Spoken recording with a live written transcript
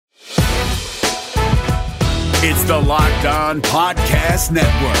It's the Locked On Podcast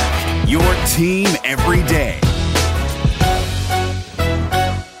Network, your team every day.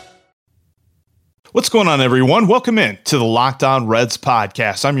 What's going on, everyone? Welcome in to the Locked On Reds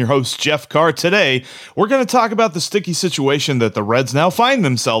podcast. I'm your host, Jeff Carr. Today, we're going to talk about the sticky situation that the Reds now find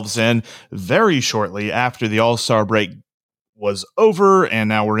themselves in very shortly after the All-Star break was over, and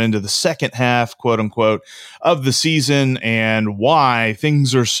now we're into the second half, quote unquote, of the season, and why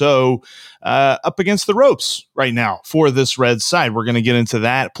things are so up against the ropes right now for this Reds side. We're going to get into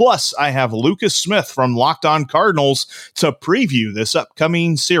that. Plus, I have Lucas Smith from Locked On Cardinals to preview this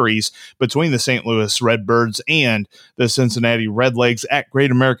upcoming series between the St. Louis Redbirds and the Cincinnati Redlegs at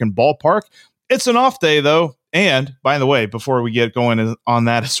Great American Ballpark. It's an off day, though. And, by the way, before we get going on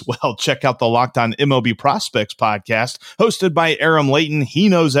that as well, check out the Locked On MLB Prospects podcast, hosted by Aram Layton. He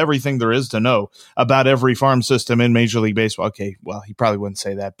knows everything there is to know about every farm system in Major League Baseball. Okay, well, he probably wouldn't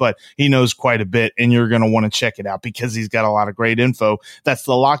say that, but he knows quite a bit, and you're going to want to check it out because he's got a lot of great info. That's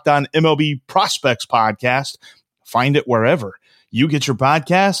the Locked On MLB Prospects podcast. Find it wherever you get your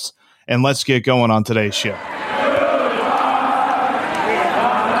podcasts, and let's get going on today's show.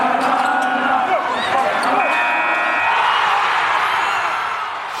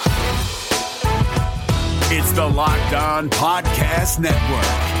 It's the Locked On Podcast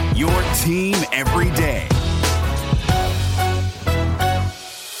Network, your team every day.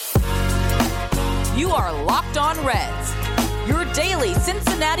 You are Locked On Reds, your daily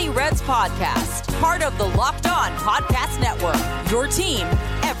Cincinnati Reds podcast, part of the Locked On Podcast Network, your team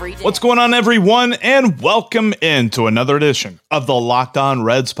every day. What's going on, everyone, and welcome into another edition of the Locked On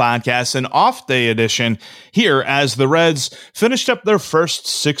Reds podcast, an off-day edition here as the Reds finished up their first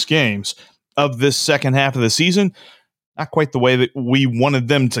 6 games of this second half of the season. Not quite the way that we wanted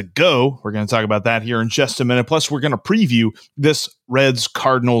them to go. We're going to talk about that here in just a minute. Plus, we're going to preview this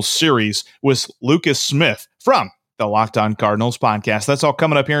Reds-Cardinals series with Lucas Smith from the Locked On Cardinals podcast. That's all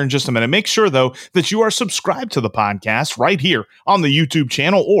coming up here in just a minute. Make sure, though, that you are subscribed to the podcast right here on the YouTube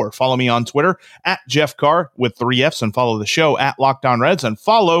channel, or follow me on Twitter at Jeff Carr with 3 Fs, and follow the show at Locked On Reds, and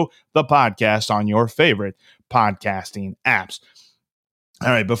follow the podcast on your favorite podcasting apps. All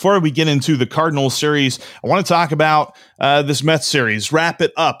right, before we get into the Cardinals series, I want to talk about this Mets series. Wrap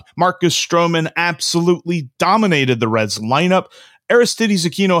it up. Marcus Stroman absolutely dominated the Reds lineup. Aristides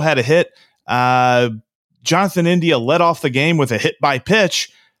Aquino had a hit. Jonathan India led off the game with a hit by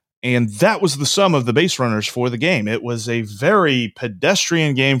pitch, and that was the sum of the base runners for the game. It was a very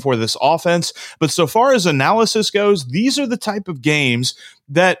pedestrian game for this offense, but so far as analysis goes, these are the type of games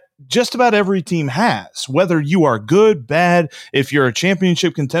that just about every team has. Whether you are good, bad, if you're a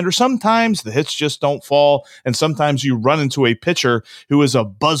championship contender, sometimes the hits just don't fall, and sometimes you run into a pitcher who is a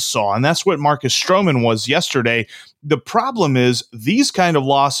buzzsaw, and that's what Marcus Stroman was yesterday. The problem is these kind of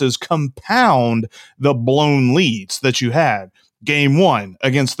losses compound the blown leads that you had. Game 1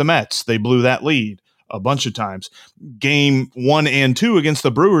 against the Mets, they blew that lead a bunch of times. Game 1 and 2 against the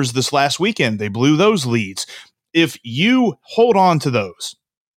Brewers this last weekend, they blew those leads. If you hold on to those,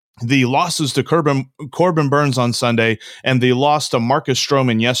 the losses to Corbin Burns on Sunday and the loss to Marcus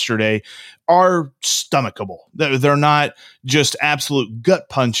Stroman yesterday are stomachable. They're not just absolute gut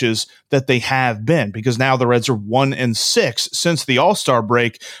punches that they have been, because now the Reds are 1-6 since the All-Star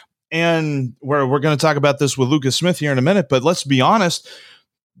break. And we're going to talk about this with Lucas Smith here in a minute, but let's be honest,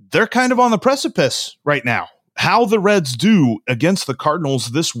 they're kind of on the precipice right now. How the Reds do against the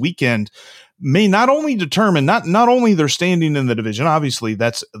Cardinals this weekend may not only determine not only their standing in the division, obviously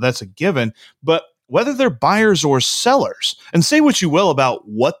that's a given, but whether they're buyers or sellers. And say what you will about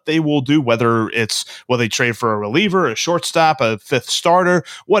what they will do, whether it's, will they trade for a reliever, a shortstop, a fifth starter,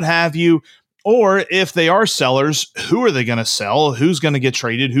 what have you. Or if they are sellers, who are they going to sell? Who's going to get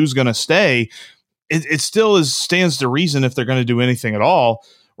traded? Who's going to stay? It still stands to reason if they're going to do anything at all.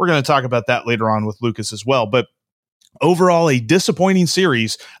 We're going to talk about that later on with Lucas as well. But overall, a disappointing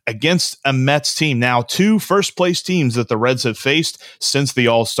series against a Mets team. Now, 2 first-place teams that the Reds have faced since the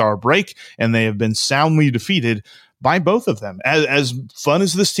All-Star break, and they have been soundly defeated by both of them. As fun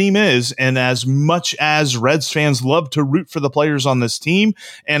as this team is, and as much as Reds fans love to root for the players on this team,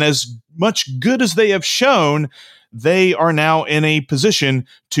 and as much good as they have shown, they are now in a position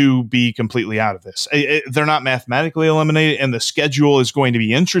to be completely out of this. They're not mathematically eliminated, and the schedule is going to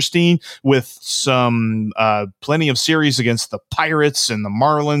be interesting with some plenty of series against the Pirates and the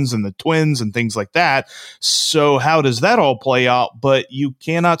Marlins and the Twins and things like that. So how does that all play out? But you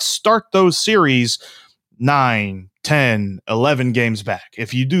cannot start those series 9, 10, 11 games back.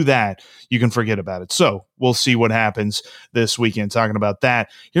 If you do that, you can forget about it. So we'll see what happens this weekend, talking about that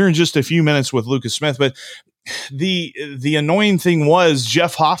here in just a few minutes with Lucas Smith. But The annoying thing was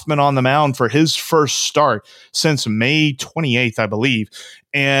Jeff Hoffman on the mound for his first start since May 28th, I believe,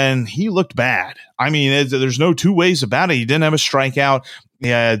 and he looked bad. I mean, there's no two ways about it. He didn't have a strikeout. He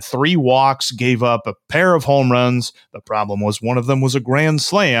had 3 walks, gave up a pair of home runs. The problem was one of them was a grand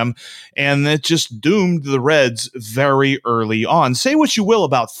slam, and it just doomed the Reds very early on. Say what you will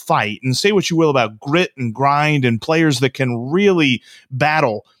about fight, and say what you will about grit and grind and players that can really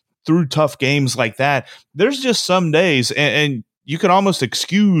battle through tough games like that. There's just some days, and you can almost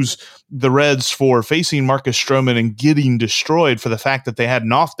excuse the Reds for facing Marcus Stroman and getting destroyed for the fact that they had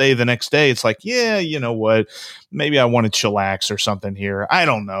an off day the next day. It's like, yeah, you know what? Maybe I want to chillax or something here. I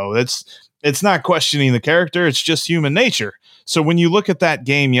don't know. It's not questioning the character. It's just human nature. So when you look at that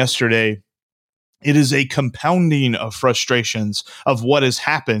game yesterday, it is a compounding of frustrations of what has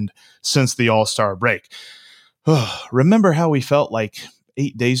happened since the All-Star break. Remember how we felt like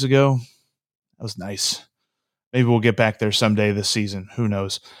 8 days ago? That was nice. Maybe we'll get back there someday this season. Who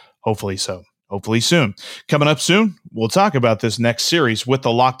knows? Hopefully so. Hopefully soon. Coming up soon, we'll talk about this next series with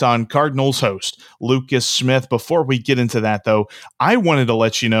the Locked On Cardinals host, Lucas Smith. Before we get into that, though, I wanted to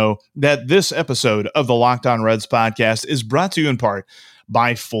let you know that this episode of the Locked On Reds podcast is brought to you in part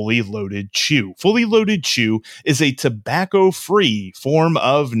by Fully Loaded Chew. Fully Loaded Chew is a tobacco-free form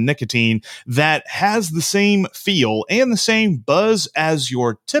of nicotine that has the same feel and the same buzz as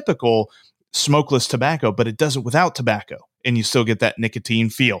your typical smokeless tobacco, but it does it without tobacco, and you still get that nicotine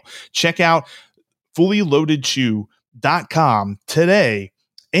feel. Check out fullyloadedchew.com today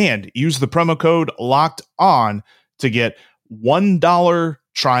and use the promo code Locked On to get $1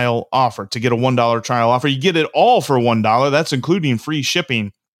 trial offer. To get a $1 trial offer, you get it all for $1. That's including free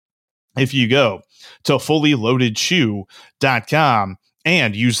shipping if you go to fullyloadedchew.com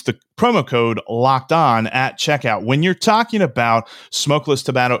and use the promo code Locked On at checkout. When you're talking about smokeless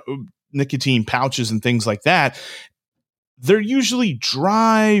tobacco, nicotine pouches and things like that, they're usually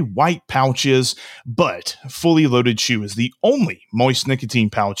dry white pouches, but Fully Loaded Chew is the only moist nicotine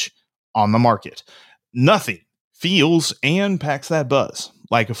pouch on the market. Nothing feels and packs that buzz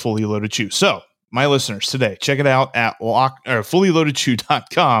like a Fully Loaded Chew. So, my listeners today, check it out at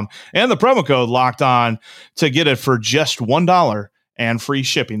fullyloadedchew.com and the promo code Locked On to get it for just $1 and free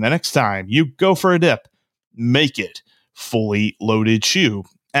shipping. The next time you go for a dip, make it Fully Loaded Chew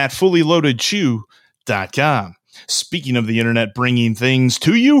at fullyloadedchew.com. Speaking of the internet bringing things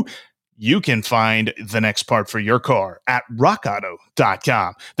to you, you can find the next part for your car at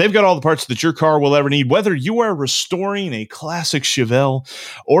rockauto.com. They've got all the parts that your car will ever need, whether you are restoring a classic Chevelle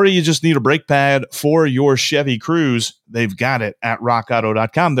or you just need a brake pad for your Chevy Cruze. They've got it at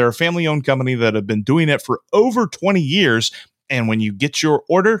rockauto.com. They're a family-owned company that have been doing it for over 20 years, and when you get your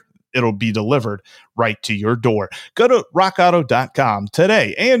order, it'll be delivered right to your door. Go to rockauto.com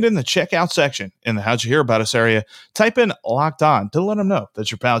today, and in the checkout section in the How'd You Hear About Us area, type in Locked On to let them know that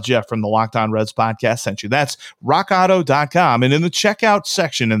your pal Jeff from the Locked On Reds podcast sent you. That's rockauto.com. And in the checkout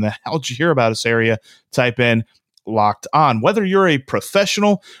section in the How'd You Hear About Us area, type in Locked On. Whether you're a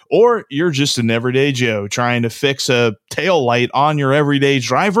professional or you're just an everyday Joe trying to fix a tail light on your everyday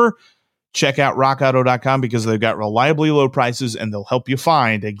driver, check out rockauto.com because they've got reliably low prices and they'll help you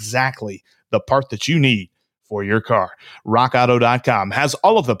find exactly the part that you need for your car. Rockauto.com has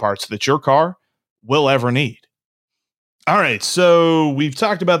all of the parts that your car will ever need. All right, so we've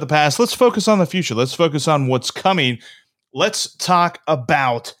talked about the past. Let's focus on the future. Let's focus on what's coming. Let's talk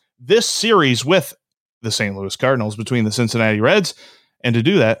about this series with the St. Louis Cardinals between the Cincinnati Reds. And to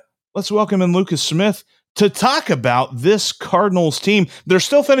do that, let's welcome in Lucas Smith to talk about this Cardinals team. They're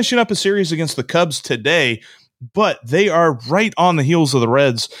still finishing up a series against the Cubs today, but they are right on the heels of the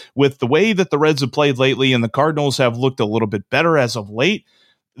Reds with the way that the Reds have played lately, and the Cardinals have looked a little bit better as of late.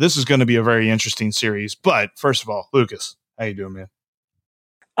 This is going to be a very interesting series. But first of all, Lucas, how you doing, man?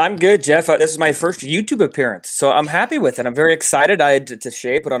 I'm good, Jeff. This is my first YouTube appearance, so I'm happy with it. I'm very excited. I had to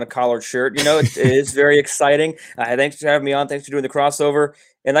shave, put on a collared shirt. You know, it is very exciting. Thanks for having me on. Thanks for doing the crossover.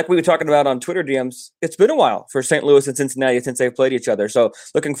 And like we were talking about on Twitter DMs, it's been a while for St. Louis and Cincinnati since they've played each other. So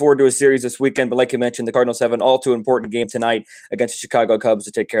looking forward to a series this weekend. But like you mentioned, the Cardinals have an all too important game tonight against the Chicago Cubs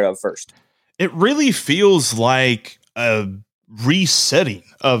to take care of first. It really feels like a resetting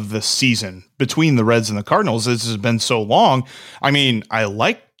of the season between the Reds and the Cardinals. This has been so long. I mean, I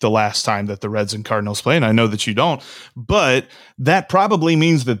like the last time that the Reds and Cardinals play, and I know that you don't, but that probably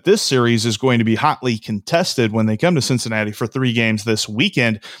means that this series is going to be hotly contested when they come to Cincinnati for 3 games this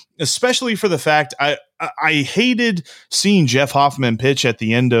weekend, especially for the fact I hated seeing Jeff Hoffman pitch at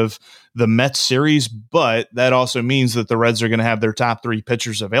the end of the Mets series, but that also means that the Reds are going to have their top 3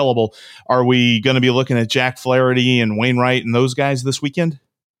 pitchers available. Are we going to be looking at Jack Flaherty and Wainwright and those guys this weekend?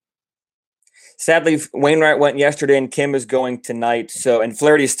 Sadly, Wainwright went yesterday, and Kim is going tonight. So, and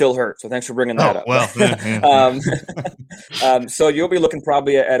Flaherty's still hurt. So, thanks for bringing that up. Well, So you'll be looking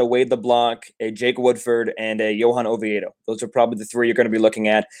probably at a Wade LeBlanc, a Jake Woodford, and a Johan Oviedo. Those are probably the three you're going to be looking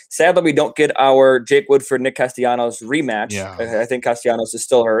at. Sadly, we don't get our Jake Woodford, Nick Castellanos rematch. Yeah. I think Castellanos is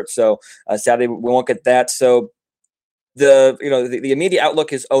still hurt. So sadly, we won't get that. So the immediate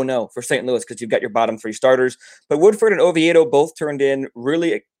outlook is, oh no, for St. Louis, because you've got your bottom three starters. But Woodford and Oviedo both turned in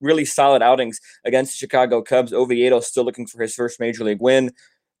really, really solid outings against the Chicago Cubs. Oviedo still looking for his first major league win.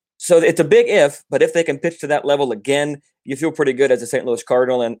 So it's a big if, but if they can pitch to that level again, you feel pretty good as a St. Louis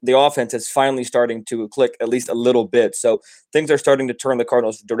Cardinal, and the offense is finally starting to click at least a little bit. So things are starting to turn the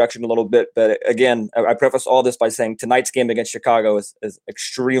Cardinals' direction a little bit. But again, I preface all this by saying tonight's game against Chicago is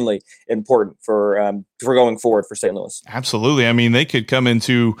extremely important for going forward for St. Louis. Absolutely. I mean, they could come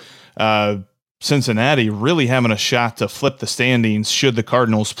into Cincinnati really having a shot to flip the standings should the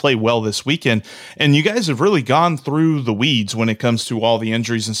Cardinals play well this weekend. And you guys have really gone through the weeds when it comes to all the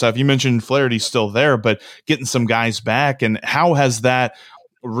injuries and stuff. You mentioned Flaherty's still there, but getting some guys back, and how has that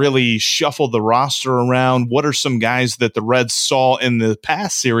really shuffled the roster around? What are some guys that the Reds saw in the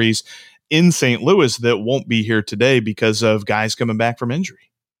past series in St. Louis that won't be here today because of guys coming back from injury?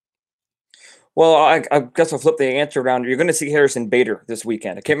 Well, I guess I'll flip the answer around. You're going to see Harrison Bader this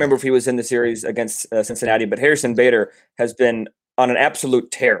weekend. I can't remember if he was in the series against Cincinnati, but Harrison Bader has been on an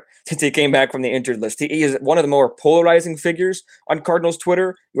absolute tear since he came back from the injured list. He is one of the more polarizing figures on Cardinals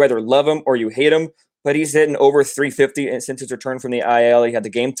Twitter. You either love him or you hate him, but he's hitting over 350 since his return from the IL. He had the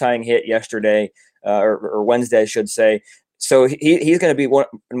game-tying hit yesterday, or Wednesday, I should say. So he's going to be,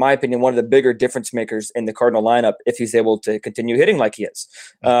 in my opinion, one of the bigger difference makers in the Cardinal lineup if he's able to continue hitting like he is.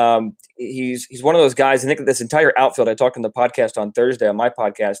 He's one of those guys. I think that this entire outfield, I talked on the podcast on Thursday on my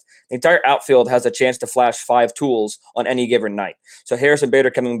podcast, the entire outfield has a chance to flash 5 tools on any given night. So Harrison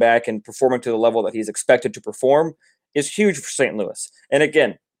Bader coming back and performing to the level that he's expected to perform is huge for St. Louis. And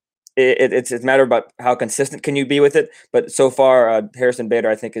again, it's a matter about how consistent can you be with it. But so far, Harrison Bader,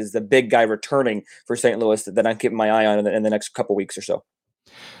 I think, is the big guy returning for St. Louis that I'm keeping my eye on in the next couple weeks or so.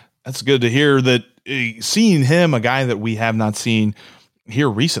 That's good to hear that seeing him, a guy that we have not seen here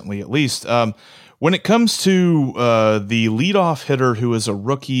recently, at least. When it comes to the leadoff hitter who is a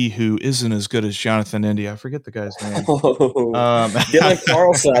rookie who isn't as good as Jonathan India, I forget the guy's name. Dylan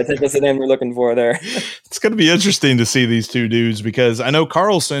Carlson, I think that's the name we're looking for there. It's going to be interesting to see these two dudes because I know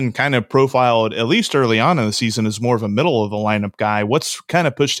Carlson kind of profiled, at least early on in the season, as more of a middle of the lineup guy. What's kind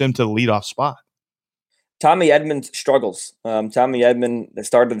of pushed him to the leadoff spot? Tommy Edman struggles. Tommy Edman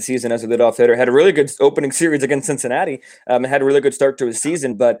started the season as a leadoff hitter, had a really good opening series against Cincinnati, had a really good start to his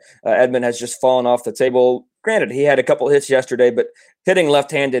season, but Edman has just fallen off the table. Granted, he had a couple hits yesterday, but hitting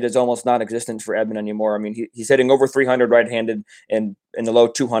left-handed is almost non-existent for Edman anymore. I mean, he's hitting over 300 right-handed and in the low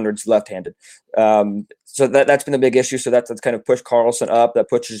 200s left-handed. So that's been the big issue. So that's kind of pushed Carlson up. That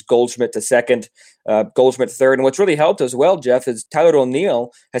pushes Goldschmidt to second, Goldschmidt third. And what's really helped as well, Jeff, is Tyler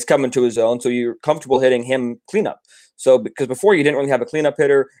O'Neill has come into his own. So you're comfortable hitting him cleanup. So because before you didn't really have a cleanup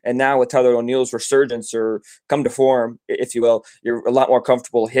hitter, and now with Tyler O'Neill's resurgence or come to form, if you will, you're a lot more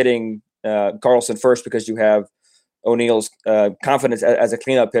comfortable hitting Carlson first because you have O'Neill's confidence as a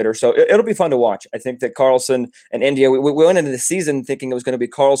cleanup hitter. So it'll be fun to watch. I think that Carlson and India, we went into the season thinking it was going to be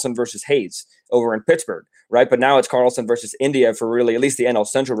Carlson versus Hayes over in Pittsburgh, right? But now it's Carlson versus India for really at least the NL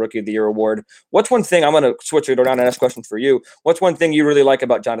Central Rookie of the Year award. What's one thing, I'm going to switch it around and ask questions for you. What's one thing you really like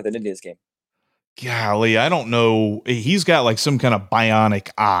about Jonathan India's game? Golly, I don't know. He's got like some kind of bionic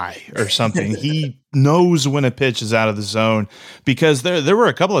eye or something. He knows when a pitch is out of the zone because there were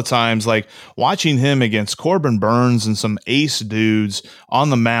a couple of times like watching him against Corbin Burns and some ace dudes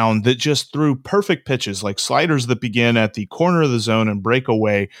on the mound that just threw perfect pitches, like sliders that begin at the corner of the zone and break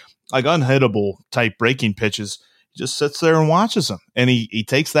away, like unhittable type breaking pitches. Just sits there and watches them, and he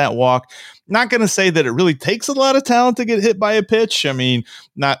takes that walk. Not going to say that it really takes a lot of talent to get hit by a pitch. I mean,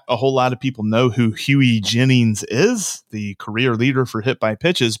 not a whole lot of people know who Huey Jennings is, the career leader for hit by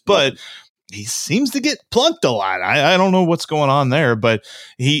pitches, but he seems to get plunked a lot. I don't know what's going on there, but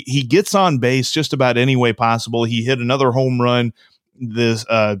he gets on base just about any way possible. He hit another home run this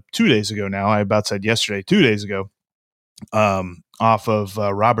 2 days ago now. I about said yesterday, 2 days ago, off of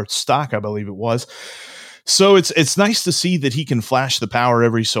Robert Stock, I believe it was. So it's nice to see that he can flash the power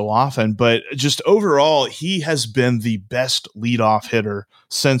every so often, but just overall, he has been the best leadoff hitter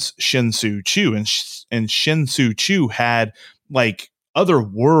since Shin-Soo Choo. And Shin-Soo Choo had like other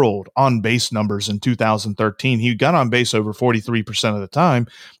world on base numbers in 2013. He got on base over 43% of the time.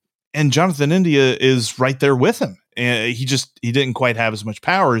 And Jonathan India is right there with him And he didn't quite have as much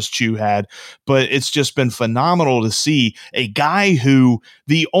power as Chu had, but it's just been phenomenal to see a guy who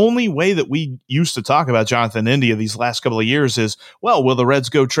the only way that we used to talk about Jonathan India these last couple of years is, well, will the Reds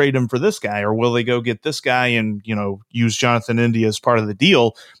go trade him for this guy, or will they go get this guy and, use Jonathan India as part of the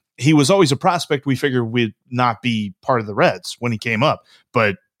deal? He was always a prospect we figured would not be part of the Reds when he came up,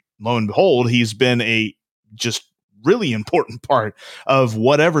 but lo and behold, he's been a just really important part of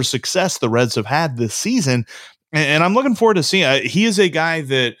whatever success the Reds have had this season. And I'm looking forward to seeing. He is a guy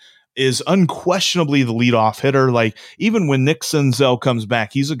that is unquestionably the leadoff hitter. Like, even when Nick Senzel comes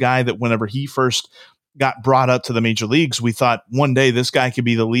back, he's a guy that whenever he first got brought up to the major leagues, we thought one day this guy could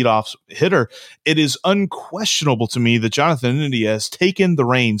be the leadoff hitter. It is unquestionable to me that Jonathan India has taken the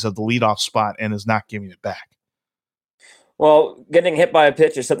reins of the leadoff spot and is not giving it back. Well, getting hit by a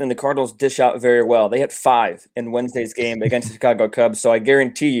pitch is something the Cardinals dish out very well. They hit 5 in Wednesday's game against the Chicago Cubs, so I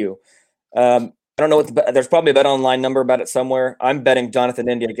guarantee you, I don't know there's probably a bet online number about it somewhere. I'm betting Jonathan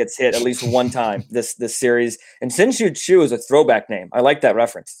India gets hit at least one time this series. And Shin-Soo Choo is a throwback name. I like that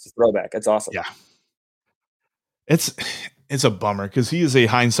reference. It's a throwback. It's awesome. Yeah. It's a bummer because he is a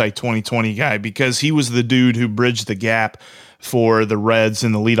hindsight 2020 guy, because he was the dude who bridged the gap for the Reds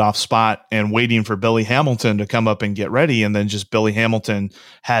in the leadoff spot and waiting for Billy Hamilton to come up and get ready. And then just Billy Hamilton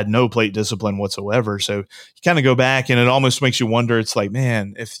had no plate discipline whatsoever. So you kind of go back and it almost makes you wonder. It's like,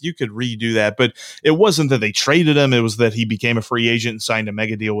 man, if you could redo that. But it wasn't that they traded him. It was that he became a free agent and signed a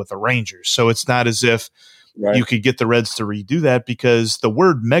mega deal with the Rangers. So it's not as if you could get the Reds to redo that, because the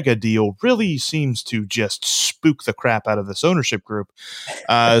word mega deal really seems to just spook the crap out of this ownership group.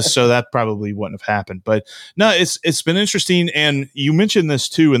 So that probably wouldn't have happened. But no, it's been interesting. And you mentioned this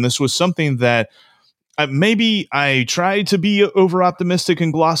too, and this was something that maybe I tried to be over optimistic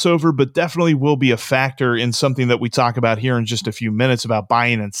and gloss over, but definitely will be a factor in something that we talk about here in just a few minutes about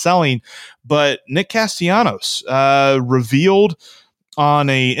buying and selling. But Nick Castellanos revealed on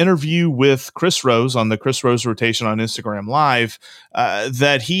a interview with Chris Rose on the Chris Rose Rotation on Instagram Live,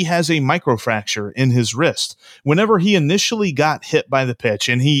 that he has a microfracture in his wrist. Whenever he initially got hit by the pitch,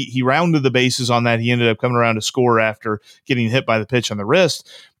 and he rounded the bases on that, he ended up coming around to score after getting hit by the pitch on the wrist,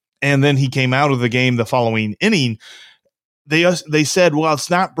 and then he came out of the game the following inning. They said, well, it's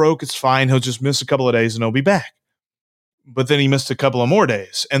not broke, it's fine, he'll just miss a couple of days and he'll be back. But then he missed a couple of more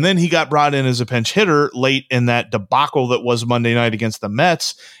days. And then he got brought in as a pinch hitter late in that debacle that was Monday night against the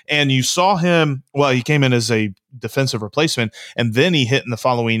Mets. And you saw him, well, he came in as a defensive replacement, and then he hit in the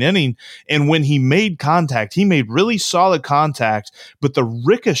following inning. And when he made contact, he made really solid contact, but the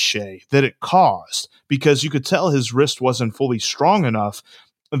ricochet that it caused, because you could tell his wrist wasn't fully strong enough,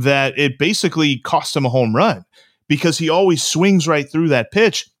 that it basically cost him a home run, because he always swings right through that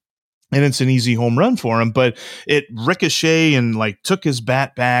pitch. And it's an easy home run for him, but it ricocheted and took his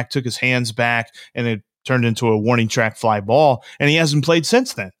bat back, took his hands back, and it turned into a warning track fly ball. And he hasn't played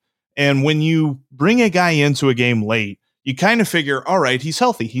since then. And when you bring a guy into a game late, you kind of figure, all right, he's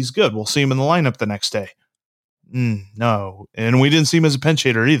healthy, he's good, we'll see him in the lineup the next day. No. And we didn't see him as a pinch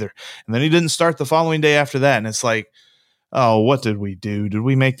hitter either. And then he didn't start the following day after that. And it's like, oh, what did we do? Did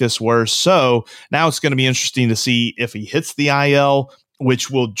we make this worse? So now it's going to be interesting to see if he hits the IL,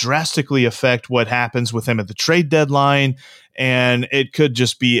 which will drastically affect what happens with him at the trade deadline. And it could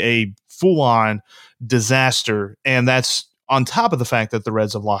just be a full-on disaster. And that's on top of the fact that the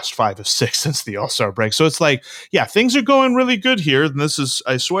Reds have lost 5 of 6 since the All-Star break. So it's like, yeah, things are going really good here. And this is,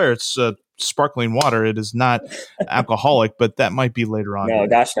 I swear, it's sparkling water. It is not alcoholic, but that might be later on. No,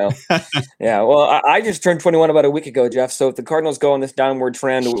 gosh, no. Yeah, well, I just turned 21 about a week ago, Jeff. So if the Cardinals go on this downward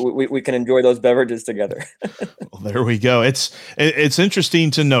trend, we can enjoy those beverages together. Well, there we go. It's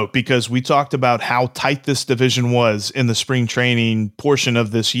interesting to note, because we talked about how tight this division was in the spring training portion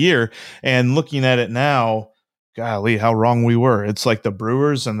of this year, and looking at it now, golly, how wrong we were. It's like the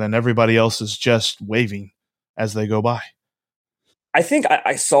Brewers, and then everybody else is just waving as they go by. I think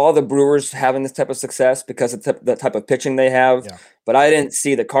I saw the Brewers having this type of success because of the type of pitching they have, but I didn't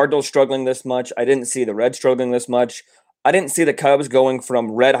see the Cardinals struggling this much. I didn't see the Reds struggling this much. I didn't see the Cubs going from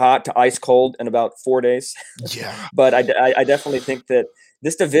red hot to ice cold in about 4 days. Yeah. But I definitely think that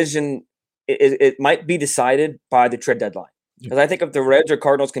this division, it might be decided by the trade deadline. Because I think if the Reds or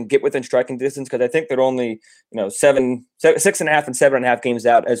Cardinals can get within striking distance, because I think they're only 6.5 and 7.5 games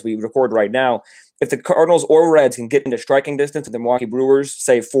out as we record right now. If the Cardinals or Reds can get into striking distance of the Milwaukee Brewers,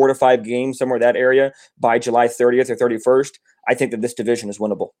 say 4 to 5 games, somewhere in that area, by July 30th or 31st, I think that this division is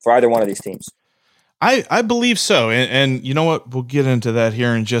winnable for either one of these teams. I believe so. And you know what? We'll get into that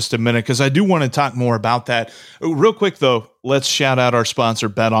here in just a minute because I do want to talk more about that. Real quick, though, let's shout out our sponsor,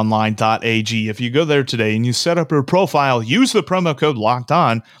 betonline.ag. If you go there today and you set up your profile, use the promo code Locked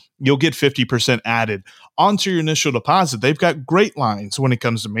On, you'll get 50% added onto your initial deposit. They've got great lines when it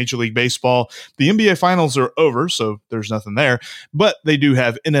comes to Major League Baseball. The NBA Finals are over, so there's nothing there. But they do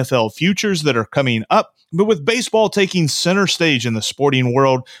have NFL futures that are coming up. But with baseball taking center stage in the sporting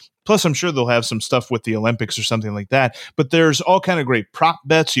world, plus, I'm sure they'll have some stuff with the Olympics or something like that. But there's all kind of great prop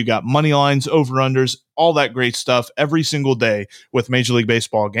bets. You got money lines, over-unders, all that great stuff every single day with Major League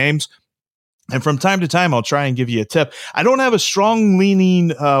Baseball games. And from time to time, I'll try and give you a tip. I don't have a strong leaning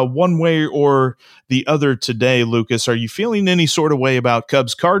one way or the other today, Lucas. Are you feeling any sort of way about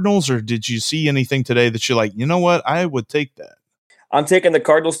Cubs-Cardinals, or did you see anything today that you're like, you know what, I would take that? I'm taking the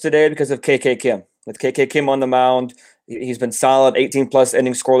Cardinals today because of KK Kim. With KK Kim on the mound, he's been solid, 18-plus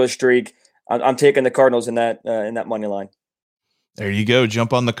inning scoreless streak. I'm taking the Cardinals in that money line. There you go.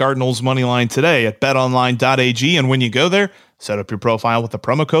 Jump on the Cardinals money line today at betonline.ag. And when you go there, set up your profile with the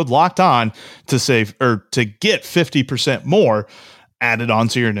promo code Locked On to save or to get 50% more added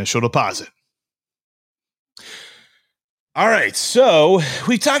onto your initial deposit. All right, so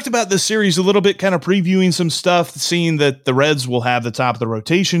we talked about this series a little bit, kind of previewing some stuff, seeing that the Reds will have the top of the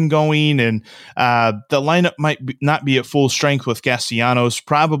rotation going, and the lineup might not be at full strength with Castellanos,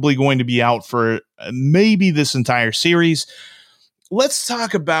 probably going to be out for maybe this entire series. Let's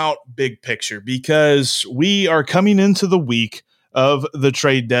talk about big picture because we are coming into the week of the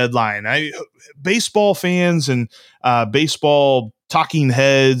trade deadline. Baseball fans and baseball talking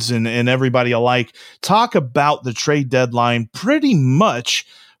heads and everybody alike talk about the trade deadline pretty much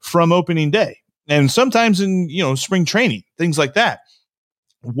from opening day and sometimes in, spring training, things like that.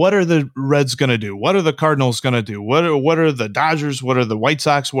 What are the Reds going to do? What are the Cardinals going to do? What are the Dodgers? What are the White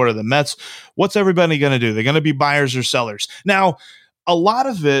Sox? What are the Mets? What's everybody going to do? They're going to be buyers or sellers. Now, a lot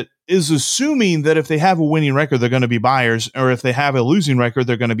of it is assuming that if they have a winning record, they're going to be buyers, or if they have a losing record,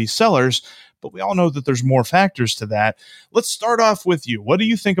 they're going to be sellers. But we all know that there's more factors to that. Let's start off with you. What do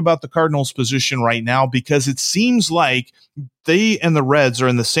you think about the Cardinals' position right now? Because it seems like they and the Reds are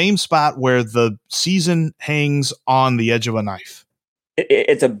in the same spot where the season hangs on the edge of a knife.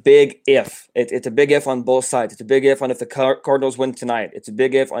 It's a big if. It's a big if on both sides. It's a big if on if the Cardinals win tonight. It's a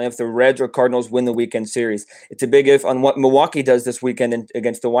big if on if the Reds or Cardinals win the weekend series. It's a big if on what Milwaukee does this weekend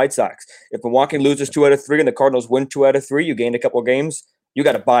against the White Sox. If Milwaukee loses 2 out of 3 and the Cardinals win 2 out of 3, you gained a couple of games, you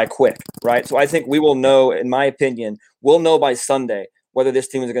got to buy quick, right? So I think we will know, in my opinion, we'll know by Sunday whether this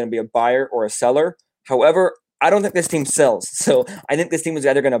team is going to be a buyer or a seller. However, I don't think this team sells. So I think this team is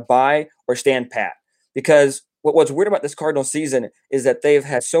either going to buy or stand pat, because what's weird about this Cardinals season is that they've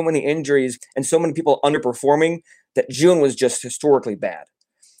had so many injuries and so many people underperforming that June was just historically bad.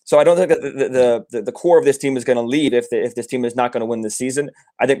 So I don't think that the core of this team is going to leave if this team is not going to win this season.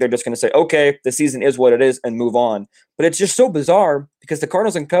 I think they're just going to say, okay, the season is what it is and move on. But it's just so bizarre because the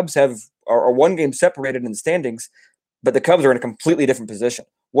Cardinals and Cubs are 1 game separated in the standings, but the Cubs are in a completely different position.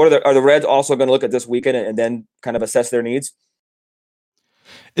 Are the Reds also going to look at this weekend and then kind of assess their needs?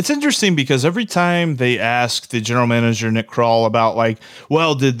 It's interesting because every time they ask the general manager, Nick Krall, about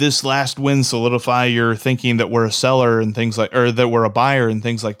did this last win solidify your thinking that we're a seller and things or that we're a buyer and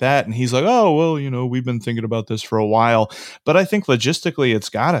things like that? And he's like, oh, well, we've been thinking about this for a while. But I think logistically it's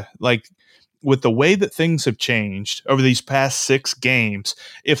gotta, with the way that things have changed over these past 6 games,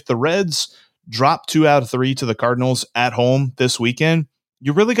 if the Reds drop 2 out of 3 to the Cardinals at home this weekend,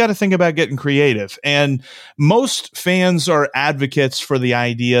 you really got to think about getting creative. And most fans are advocates for the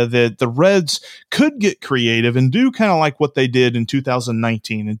idea that the Reds could get creative and do kind of like what they did in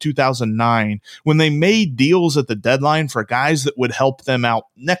 2019 and 2009 when they made deals at the deadline for guys that would help them out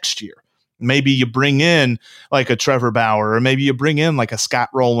next year. Maybe you bring in a Trevor Bauer, or maybe you bring in a Scott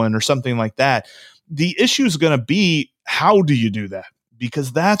Rowland or something like that. The issue is going to be, how do you do that?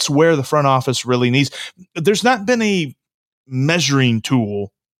 Because that's where the front office really needs. There's not been a measuring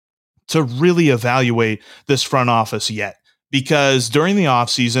tool to really evaluate this front office yet, because during the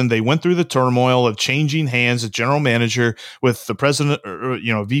offseason, they went through the turmoil of changing hands as general manager with the president,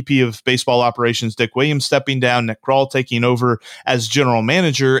 VP of baseball operations, Dick Williams, stepping down, Nick Krall taking over as general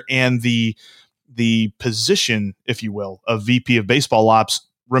manager, and the position, if you will, of VP of baseball ops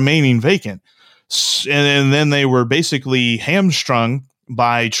remaining vacant. And then they were basically hamstrung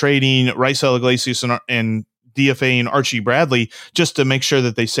by trading Raisel Iglesias and DFAing Archie Bradley just to make sure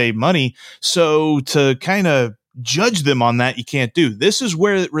that they save money. So to kind of judge them on that, you can't do. This is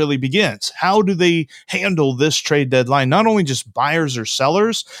where it really begins. How do they handle this trade deadline? Not only just buyers or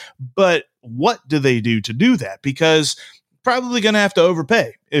sellers, but what do they do to do that? Because probably going to have to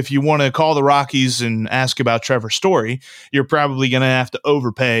overpay. If you want to call the Rockies and ask about Trevor Story, you're probably going to have to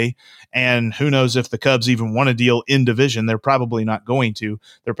overpay. And who knows if the Cubs even want to deal in division. They're probably not going to.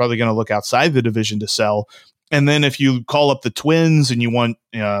 They're probably going to look outside the division to sell. And then if you call up the Twins and you want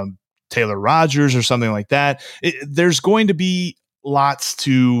Taylor Rogers or something like that, there's going to be lots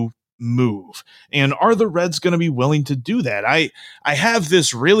to move. And are the Reds going to be willing to do that? I have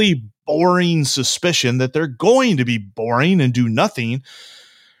this really boring suspicion that they're going to be boring and do nothing.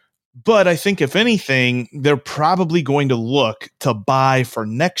 But I think if anything, they're probably going to look to buy for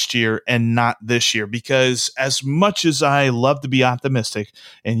next year and not this year, because as much as I love to be optimistic,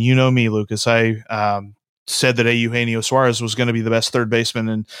 and you know me, Lucas, I said that Eugenio Suarez was going to be the best third baseman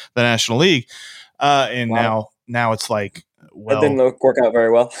in the National League. And Wow. now it's like, well, That didn't work out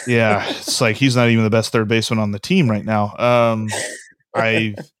very well. yeah, it's like he's not even the best third baseman on the team right now.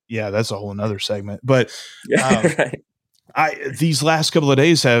 That's a whole another segment. But Right. these last couple of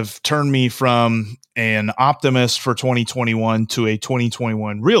days have turned me from an optimist for 2021 to a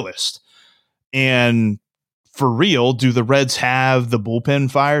 2021 realist. And for real, do the Reds have the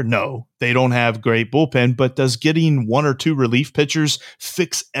bullpen fire? No, they don't have great bullpen, but does getting one or two relief pitchers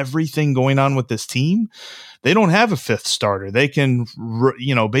fix everything going on with this team? They don't have a fifth starter. They can,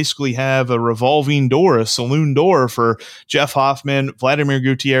 basically have a revolving door, a saloon door for Jeff Hoffman, Vladimir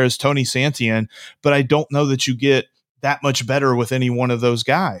Gutierrez, Tony Santian, but I don't know that you get that much better with any one of those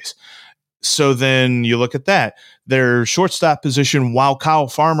guys. So then you look at that. Their shortstop position, while Kyle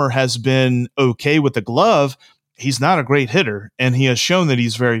Farmer has been okay with the glove, he's not a great hitter, and he has shown that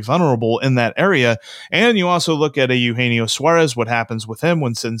he's very vulnerable in that area. And you also look at a Eugenio Suarez, what happens with him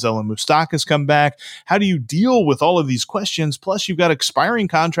when Senzel and Moustakas come back. How do you deal with all of these questions? Plus, you've got expiring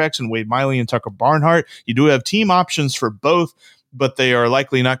contracts in Wade Miley and Tucker Barnhart. You do have team options for both, but they are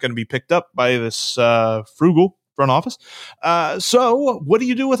likely not going to be picked up by this frugal front office. So what do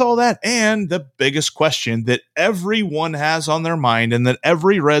you do with all that? And the biggest question that everyone has on their mind and that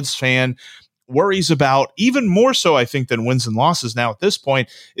every Reds fan worries about, even more so, I think, than wins and losses now at this point,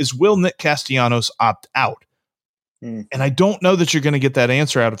 is will Nick Castellanos opt out? And I don't know that you're going to get that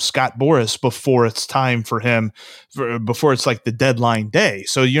answer out of Scott Boras before it's time for him, before it's like the deadline day.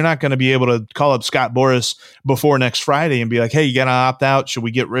 So you're not going to be able to call up Scott Boras before next Friday and be like, hey, you got to opt out. Should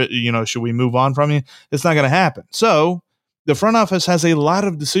we should we move on from you? It's not going to happen. So the front office has a lot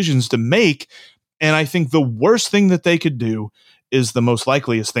of decisions to make. And I think the worst thing that they could do is the most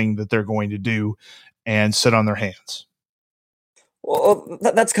likeliest thing that they're going to do, and sit on their hands. Well,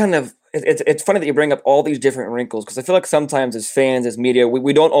 that's kind of it's funny that you bring up all these different wrinkles, because I feel like sometimes as fans, as media,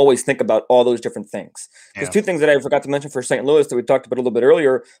 we don't always think about all those different things. There's two things that I forgot to mention for St. Louis that we talked about a little bit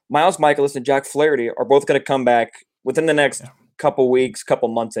earlier. Miles Mikolas and Jack Flaherty are both going to come back within the next couple weeks, couple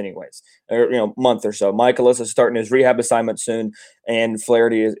months anyways, or month or so. Mikolas is starting his rehab assignment soon, and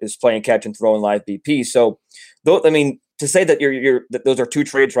Flaherty is playing catch and throw in live BP. So, to say that that those are two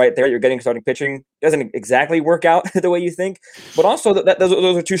trades right there, you're getting starting pitching, doesn't exactly work out the way you think. But also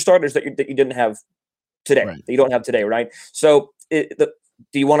those are two starters that you didn't have today, right, that you don't have today, right? So do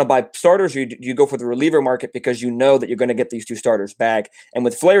you want to buy starters, or do you go for the reliever market because you know that you're going to get these two starters back? And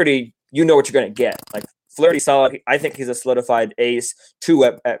with Flaherty, you know what you're going to get. Like, Flaherty's solid. I think he's a solidified ace,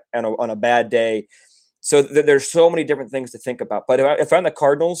 on a bad day. So there's so many different things to think about. But if I'm the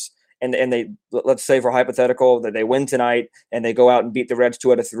Cardinals, and they, let's say for hypothetical, that they win tonight and they go out and beat the Reds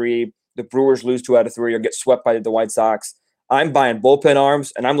 2 out of 3, the Brewers lose 2 out of 3, or get swept by the White Sox, I'm buying bullpen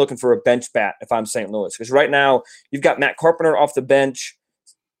arms, and I'm looking for a bench bat if I'm St. Louis. Because right now, you've got Matt Carpenter off the bench.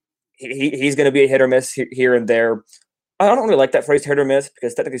 He's going to be a hit or miss here and there. I don't really like that phrase, hit or miss,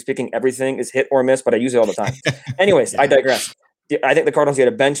 because technically speaking, everything is hit or miss, but I use it all the time. Anyways, I digress. I think the Cardinals need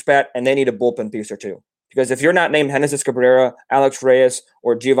a bench bat, and they need a bullpen piece or two. Because if you're not named Genesis Cabrera, Alex Reyes,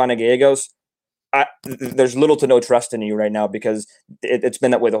 or Giovanni Gallegos, there's little to no trust in you right now, because it's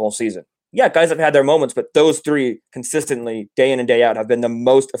been that way the whole season. Yeah, guys have had their moments, but those three consistently, day in and day out, have been the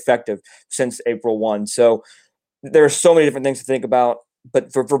most effective since April 1. So there are so many different things to think about.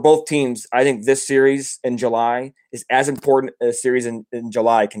 But for both teams, I think this series in July is as important as a series in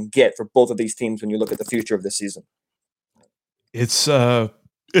July can get for both of these teams when you look at the future of this season. It's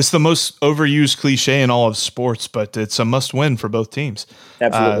the most overused cliche in all of sports, but it's a must win for both teams.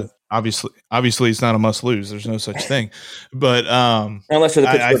 Absolutely. Obviously it's not a must lose. There's no such thing, but unless you're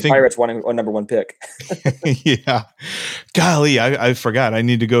the Pittsburgh Pirates wanting a number 1 pick. Yeah. Golly, I forgot. I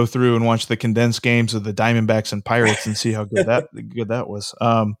need to go through and watch the condensed games of the Diamondbacks and Pirates and see how good that was.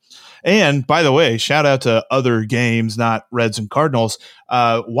 And by the way, shout out to other games, not Reds and Cardinals.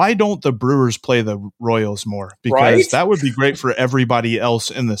 Why don't the Brewers play the Royals more? Because that would be great for everybody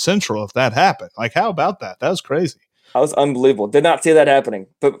else in the Central if that happened. Like, how about that? That was crazy. That was unbelievable. Did not see that happening.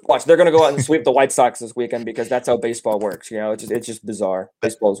 But watch, they're going to go out and sweep the White Sox this weekend because that's how baseball works. It's just bizarre.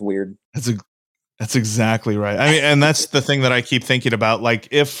 Baseball is weird. That's exactly right. I mean, and that's the thing that I keep thinking about. Like,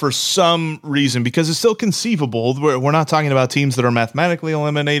 if for some reason, because it's still conceivable, we're not talking about teams that are mathematically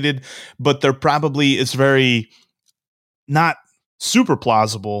eliminated, but it's very not super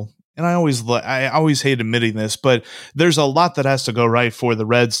plausible. And I always hate admitting this, but there's a lot that has to go right for the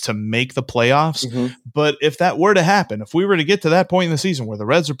Reds to make the playoffs. Mm-hmm. But if that were to happen, if we were to get to that point in the season where the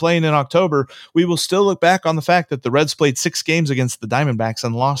Reds are playing in October, we will still look back on the fact that the Reds played 6 games against the Diamondbacks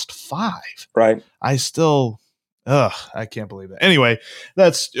and lost 5. Right. I can't believe that. Anyway,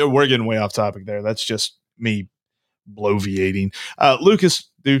 we're getting way off topic there. That's just me bloviating. Lucas,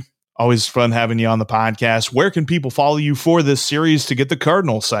 dude, always fun having you on the podcast. Where can people follow you for this series to get the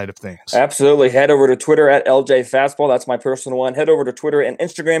Cardinals side of things? Absolutely. Head over to Twitter at LJ Fastball. That's my personal one. Head over to Twitter and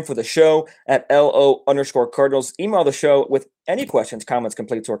Instagram for the show at LO_Cardinals. Email the show with any questions, comments,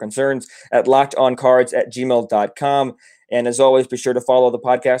 complaints, or concerns at lockedoncards@gmail.com. And as always, be sure to follow the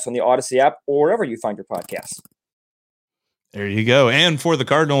podcast on the Odyssey app or wherever you find your podcasts. There you go. And for the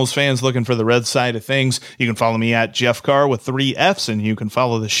Cardinals fans looking for the Red side of things, you can follow me at Jeff Carr with 3 Fs, and you can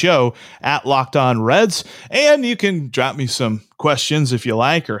follow the show at Locked On Reds. And you can drop me some questions if you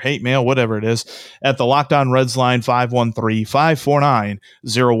like, or hate mail, whatever it is, at the Locked On Reds line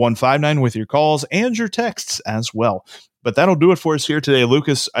 513-549-0159 with your calls and your texts as well. But that'll do it for us here today.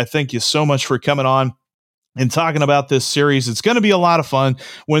 Lucas, I thank you so much for coming on and talking about this series. It's going to be a lot of fun.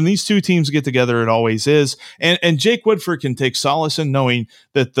 When these two teams get together, it always is. And Jake Woodford can take solace in knowing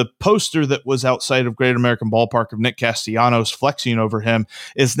that the poster that was outside of Great American Ballpark of Nick Castellanos flexing over him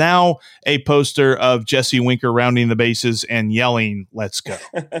is now a poster of Jesse Winker rounding the bases and yelling, "Let's go."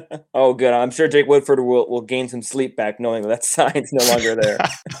 Oh, good. I'm sure Jake Woodford will gain some sleep back knowing that sign's no longer there.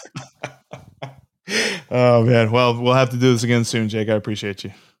 Oh, man. Well, we'll have to do this again soon, Jake. I appreciate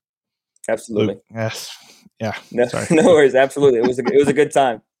you. Absolutely. Luke, yes. Yeah. No worries. Absolutely. It was a good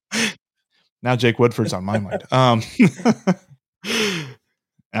time. Now Jake Woodford's on my mind. Alrighty.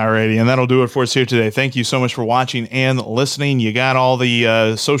 And that'll do it for us here today. Thank you so much for watching and listening. You got all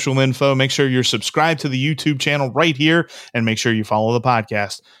the social info. Make sure you're subscribed to the YouTube channel right here, and make sure you follow the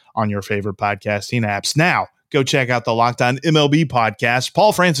podcast on your favorite podcasting apps. Now go check out the Locked On MLB podcast.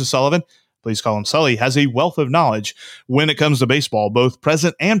 Paul Francis Sullivan, please call him Sully, has a wealth of knowledge when it comes to baseball, both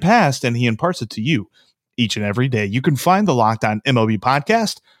present and past, and he imparts it to you each and every day. You can find the Locked On MLB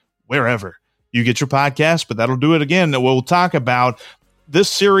podcast wherever you get your podcast, but that'll do it again. We'll talk about this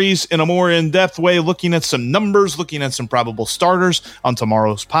series in a more in-depth way, looking at some numbers, looking at some probable starters on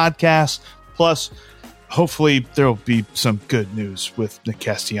tomorrow's podcast. Plus, hopefully there'll be some good news with Nick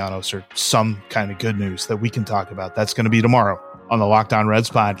Castellanos, or some kind of good news that we can talk about. That's going to be tomorrow on the Locked On Reds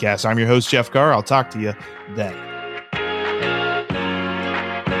podcast. I'm your host, Jeff Carr. I'll talk to you then.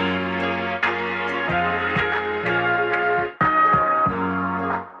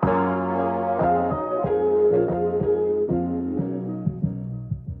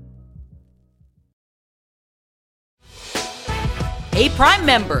 Hey, Prime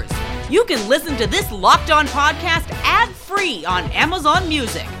members, you can listen to this Locked On podcast ad-free on Amazon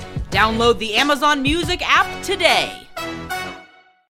Music. Download the Amazon Music app today.